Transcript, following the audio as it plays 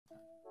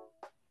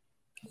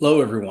Hello,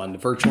 everyone. The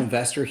Virtual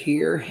Investor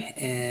here,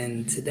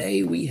 and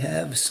today we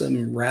have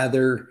some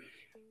rather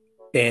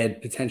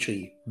bad,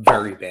 potentially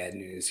very bad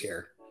news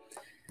here.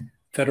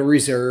 Federal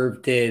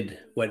Reserve did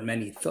what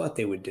many thought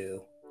they would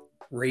do,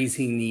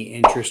 raising the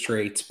interest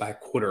rates by a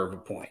quarter of a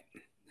point.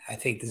 I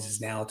think this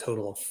is now a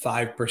total of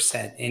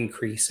 5%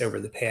 increase over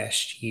the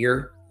past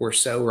year or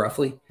so,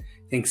 roughly.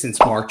 I think since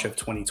March of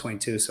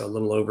 2022, so a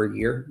little over a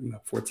year,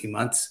 14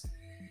 months.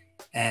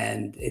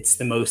 And it's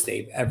the most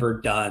they've ever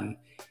done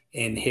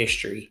in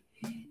history.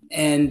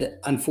 And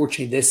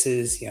unfortunately, this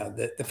is,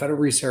 the Federal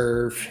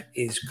Reserve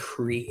is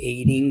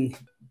creating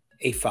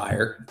a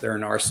fire. They're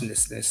an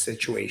arsonist in this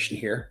situation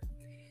here.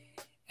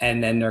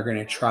 And then they're going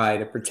to try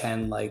to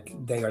pretend like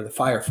they are the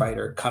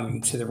firefighter coming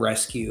to the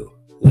rescue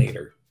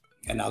later.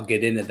 And I'll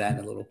get into that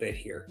in a little bit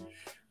here.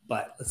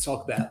 But let's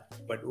talk about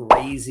what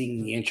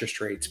raising the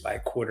interest rates by a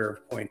quarter of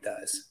a point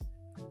does.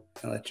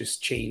 Now let's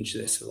just change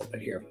this a little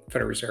bit here.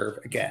 Federal Reserve,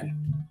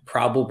 again,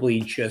 probably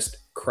just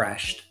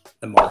crashed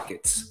the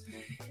markets.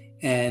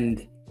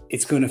 And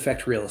it's going to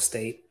affect real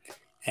estate.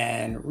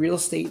 And real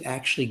estate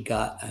actually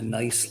got a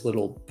nice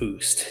little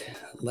boost.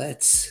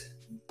 Let's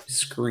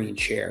screen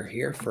share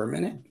here for a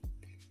minute.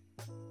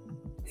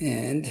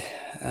 And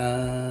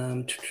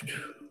I'm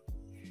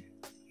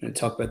going to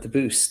talk about the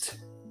boost.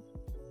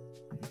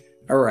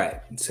 All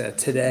right. So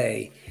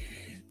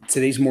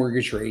today's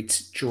mortgage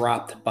rates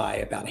dropped by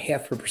about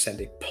 0.5%.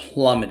 They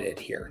plummeted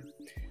here,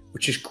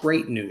 which is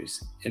great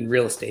news in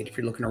real estate. If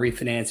you're looking to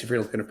refinance, if you're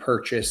looking to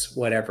purchase,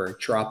 whatever, it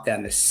dropped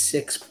down to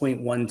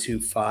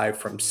 6.125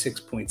 from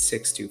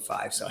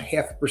 6.625. So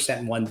 0.5%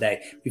 in one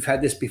day. We've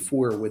had this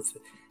before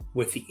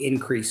with the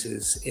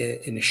increases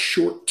in a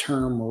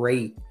short-term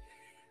rate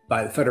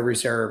by the Federal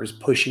Reserve is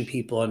pushing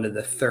people into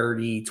the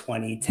 30,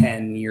 20,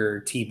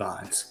 10-year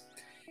T-bonds.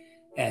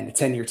 And the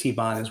 10-year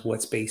T-bond is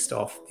what's based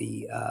off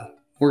the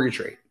mortgage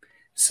rate.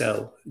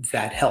 So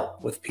that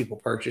helped with people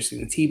purchasing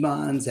the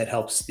T-bonds. That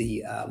helps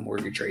the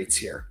mortgage rates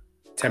here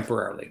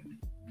temporarily.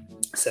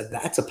 So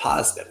that's a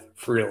positive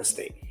for real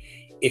estate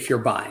if you're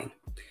buying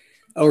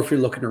or if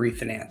you're looking to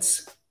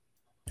refinance.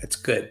 That's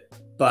good.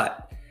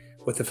 But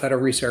what the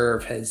Federal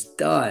Reserve has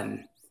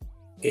done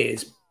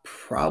is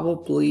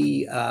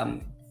probably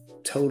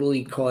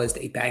totally caused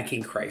a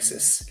banking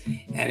crisis.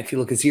 And if you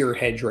look at zero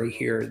hedge right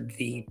here,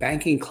 the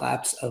banking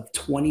collapse of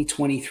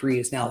 2023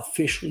 is now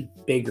officially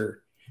bigger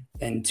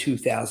than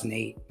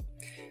 2008.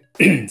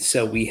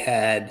 So we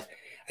had,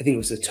 I think it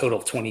was a total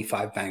of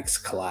 25 banks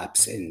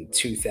collapse in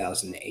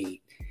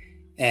 2008.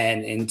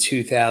 And in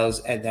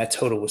 2000, and that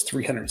total was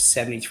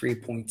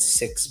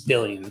 373.6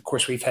 billion. Of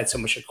course, we've had so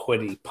much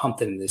liquidity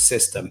pumped into the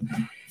system,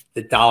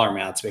 the dollar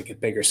amounts make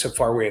it bigger. So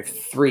far, we have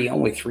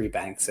only three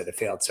banks that have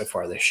failed so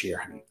far this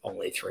year.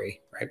 Only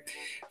three, right?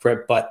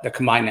 But the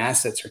combined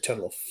assets are a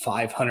total of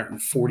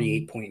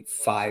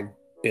 548.5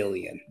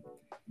 billion.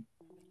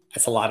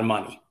 That's a lot of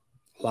money.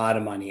 A lot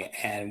of money.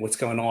 And what's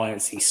going on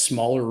is these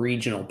smaller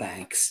regional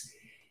banks,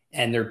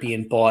 and they're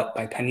being bought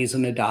by pennies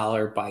on the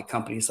dollar by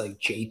companies like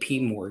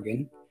JP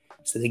Morgan.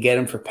 So they get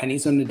them for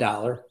pennies on the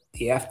dollar.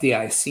 The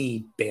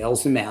FDIC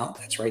bails them out.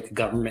 That's right. The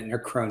government and their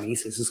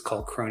cronies. This is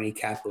called crony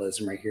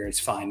capitalism right here at its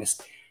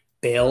finest.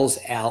 Bails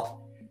out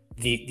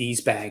these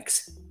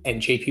banks,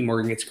 and JP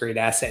Morgan gets a great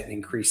asset and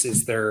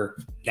increases their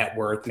net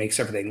worth, makes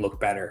everything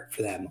look better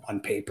for them on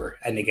paper.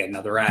 And they get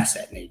another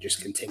asset, and they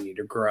just continue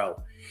to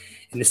grow.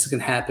 And this is going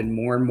to happen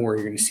more and more.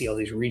 You're going to see all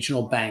these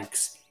regional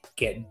banks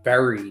get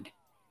buried,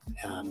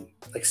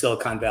 like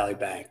Silicon Valley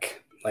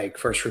Bank, like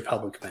First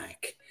Republic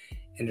Bank.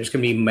 And there's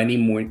going to be many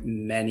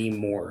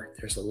more.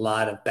 There's a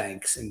lot of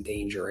banks in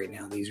danger right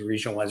now. These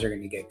regional ones are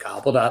going to get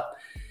gobbled up.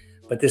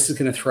 But this is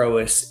going to throw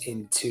us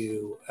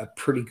into a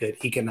pretty good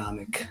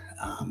economic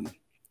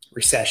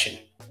recession,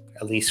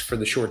 at least for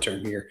the short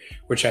term here,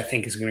 which I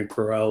think is going to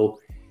grow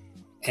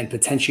and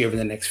potentially over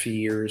the next few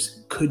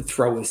years could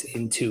throw us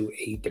into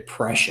a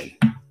depression,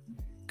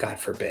 God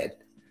forbid.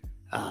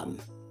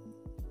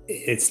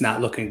 It's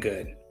not looking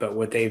good. But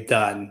what they've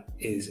done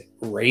is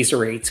raise the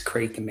rates,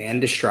 create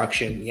demand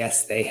destruction.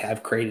 Yes, they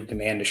have created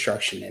demand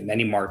destruction in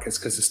many markets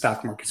because the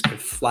stock market's been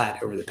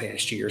flat over the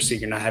past year. So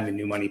you're not having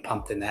new money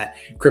pumped in that.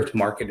 Crypto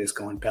market is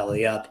going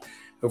belly up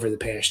over the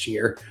past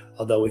year,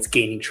 although it's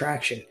gaining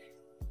traction.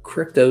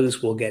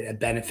 Cryptos will get a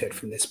benefit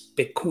from this.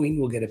 Bitcoin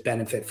will get a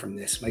benefit from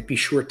this. Might be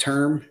short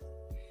term.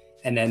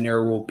 And then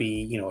there will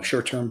be, a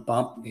short-term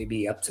bump,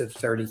 maybe up to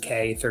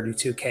 30K,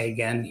 32K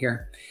again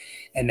here.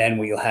 And then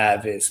what you'll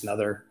have is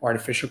another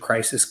artificial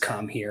crisis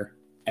come here,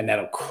 and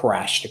that'll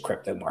crash the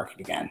crypto market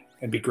again.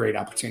 It'd be a great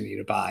opportunity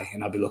to buy,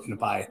 and I'll be looking to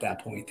buy at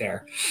that point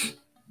there.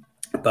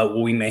 But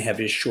what we may have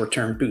is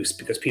short-term boost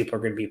because people are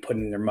going to be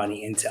putting their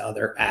money into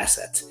other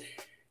assets.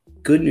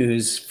 Good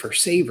news for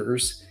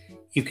savers,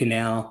 you can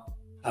now,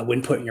 I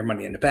wouldn't put your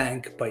money in the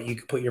bank, but you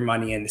can put your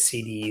money in the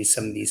CDs,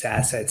 some of these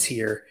assets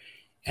here,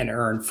 and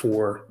earn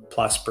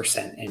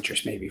 4+%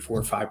 interest, maybe 4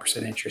 or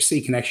 5% interest. So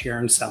you can actually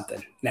earn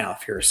something. Now,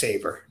 if you're a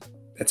saver,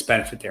 that's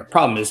benefit there.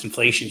 Problem is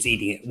inflation's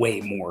eating it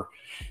way more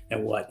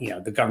than what,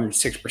 the government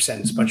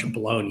 6% is a bunch of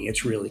baloney.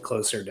 It's really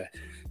closer to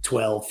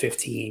 12,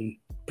 15%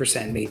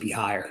 maybe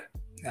higher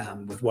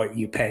with what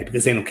you pay,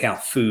 because they don't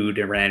count food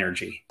or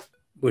energy,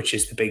 which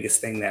is the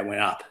biggest thing that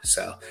went up.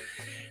 So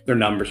their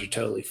numbers are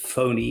totally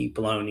phony,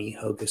 baloney,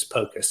 hocus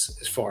pocus,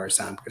 as far as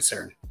I'm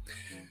concerned.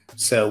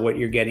 So what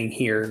you're getting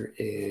here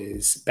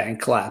is bank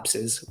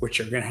collapses, which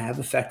are going to have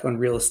effect on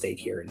real estate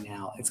here.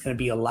 Now, it's going to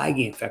be a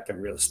lagging effect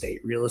on real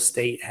estate. Real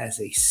estate has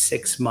a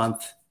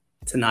 6-month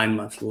to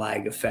 9-month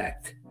lag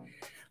effect.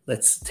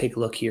 Let's take a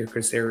look here,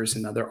 because there is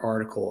another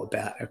article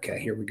about, okay,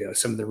 here we go.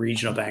 Some of the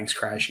regional banks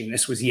crashing.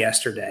 This was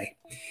yesterday.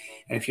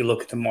 And if you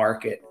look at the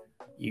market,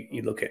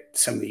 you look at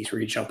some of these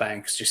regional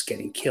banks just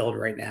getting killed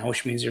right now,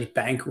 which means there's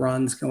bank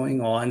runs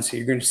going on. So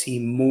you're going to see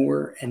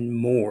more and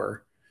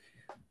more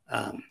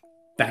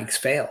banks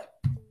fail.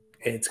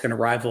 It's going to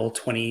rival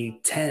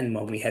 2010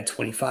 when we had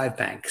 25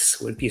 banks.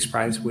 Wouldn't be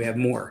surprised if we have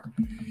more.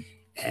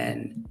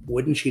 And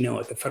wouldn't you know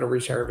it, the Federal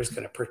Reserve is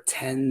going to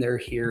pretend they're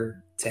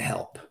here to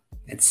help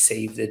and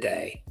save the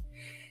day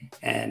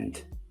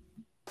and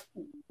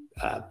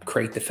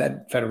create the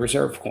Federal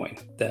Reserve coin,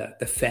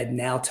 the Fed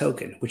Now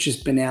token, which has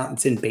been out.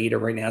 It's in beta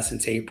right now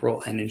since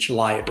April, and in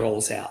July it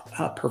rolls out.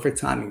 Perfect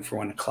timing for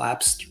when the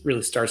collapse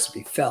really starts to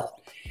be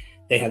felt.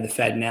 They have the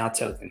Fed Now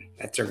token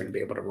that they're going to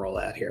be able to roll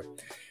out here.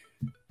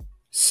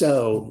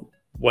 So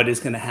what is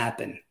going to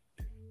happen?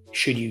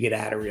 Should you get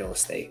out of real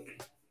estate?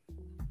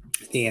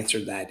 The answer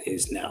to that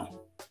is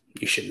no,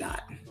 you should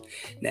not.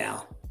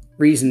 Now,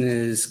 reason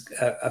is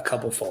a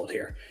couple fold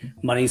here.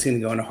 Money's going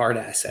to go into hard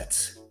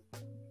assets.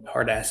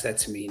 Hard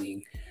assets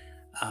meaning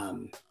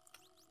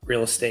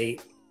real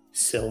estate,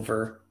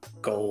 silver,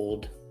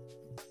 gold,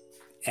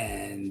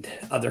 and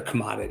other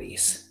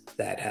commodities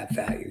that have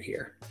value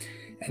here.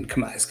 And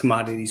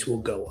commodities will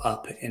go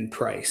up in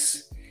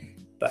price.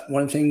 But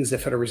one of the things the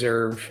Federal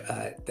Reserve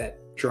that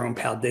Jerome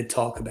Powell did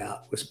talk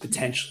about was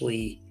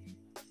potentially,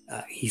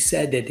 he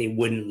said that they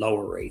wouldn't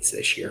lower rates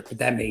this year, but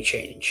that may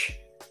change.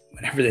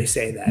 Whenever they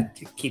say that,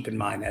 keep in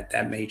mind that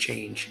that may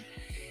change.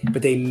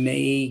 But they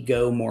may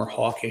go more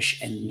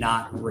hawkish and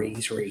not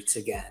raise rates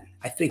again.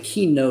 I think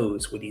he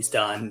knows what he's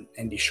done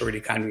and destroyed the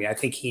economy. I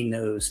think he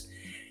knows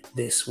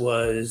this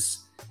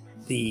was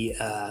the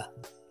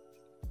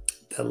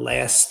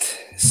last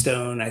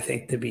stone, I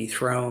think, to be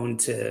thrown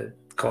to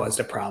cause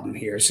the problem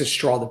here. It's a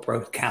straw that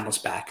broke the camel's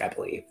back, I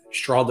believe.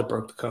 Straw that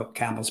broke the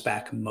camel's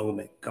back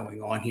moment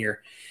going on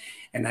here.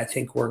 And I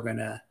think we're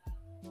gonna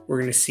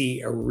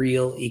see a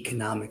real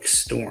economic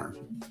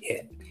storm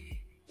hit.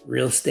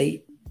 Real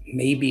estate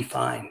may be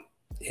fine.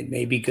 It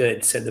may be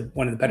good. So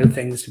one of the better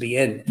things to be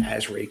in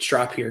as rates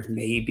drop here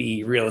may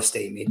be real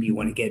estate. Maybe you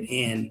want to get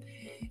in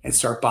and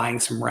start buying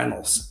some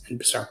rentals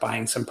and start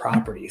buying some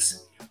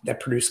properties that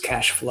produce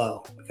cash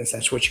flow, because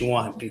that's what you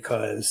want.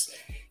 Because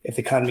if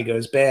the economy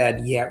goes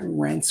bad, yeah,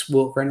 renters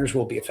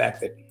will be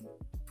affected,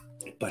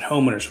 but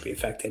homeowners will be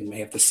affected and may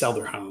have to sell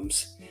their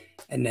homes,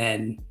 and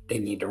then they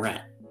need to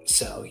rent.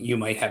 So you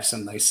might have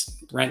some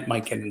nice rent,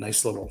 might get a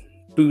nice little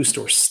boost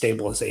or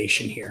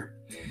stabilization here,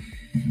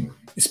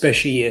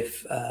 especially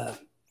if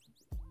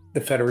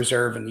the Federal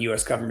Reserve and the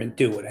U.S. government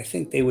do what I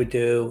think they would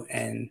do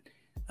and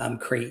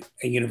create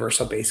a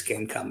universal basic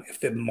income. If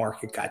the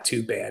market got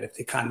too bad, if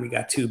the economy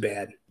got too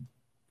bad,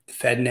 the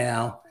Fed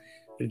Now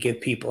would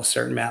give people a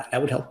certain amount. That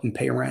would help them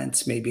pay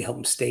rents, maybe help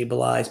them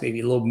stabilize,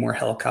 maybe a little more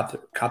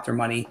helicopter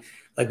money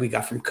like we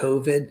got from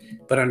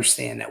COVID. But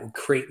understand that would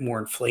create more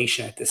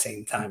inflation at the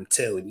same time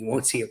too. And you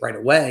won't see it right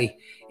away.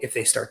 If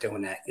they start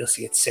doing that, you'll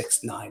see it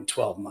 6, 9,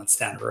 12 months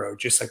down the road,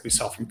 just like we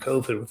saw from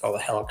COVID with all the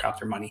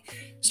helicopter money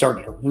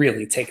starting to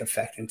really take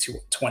effect into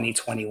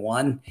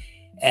 2021.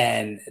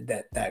 And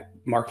that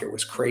market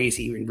was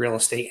crazy in real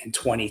estate in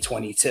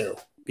 2022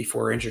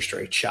 before interest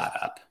rates shot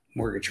up.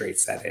 Mortgage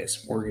rates, that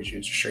is. Mortgage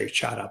interest rates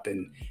shot up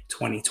in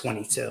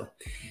 2022.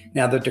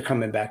 Now that they're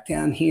coming back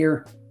down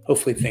here,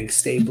 hopefully things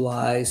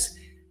stabilize,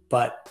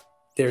 but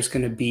there's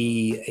going to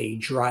be a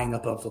drying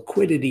up of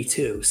liquidity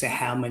too. So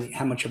how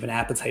much of an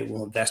appetite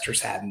will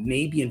investors have?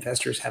 Maybe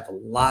investors have a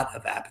lot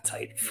of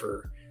appetite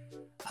for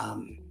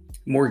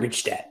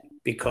mortgage debt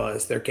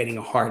because they're getting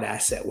a hard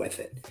asset with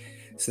it.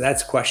 So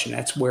that's a question.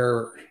 That's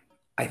where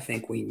I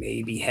think we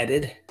may be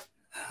headed.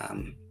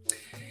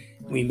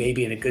 We may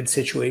be in a good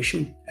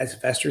situation as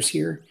investors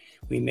here.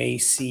 We may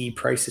see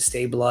prices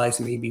stabilize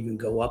and maybe even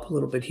go up a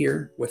little bit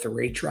here with a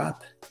rate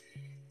drop.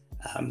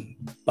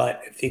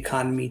 But if the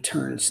economy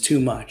turns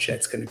too much,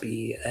 that's going to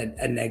be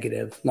a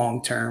negative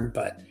long term.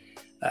 But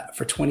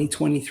for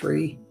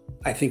 2023,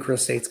 I think real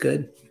estate's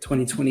good.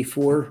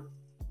 2024,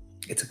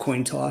 it's a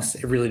coin toss.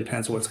 It really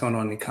depends on what's going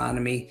on in the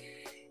economy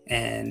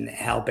and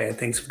how bad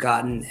things have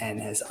gotten, and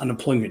has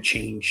unemployment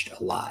changed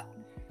a lot.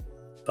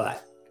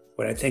 But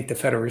what I think the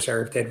Federal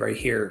Reserve did right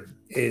here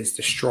is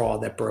the straw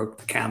that broke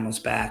the camel's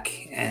back,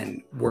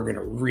 and we're going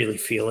to really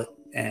feel it.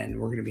 And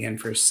we're going to be in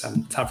for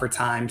some tougher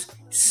times,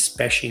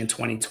 especially in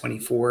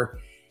 2024,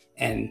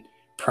 and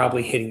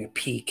probably hitting a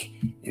peak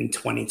in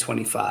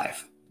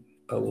 2025.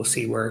 But we'll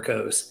see where it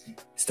goes.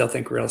 Still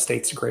think real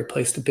estate's a great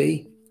place to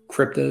be.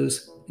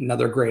 Crypto's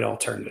another great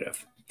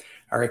alternative.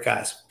 All right,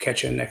 guys,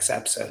 catch you in the next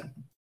episode.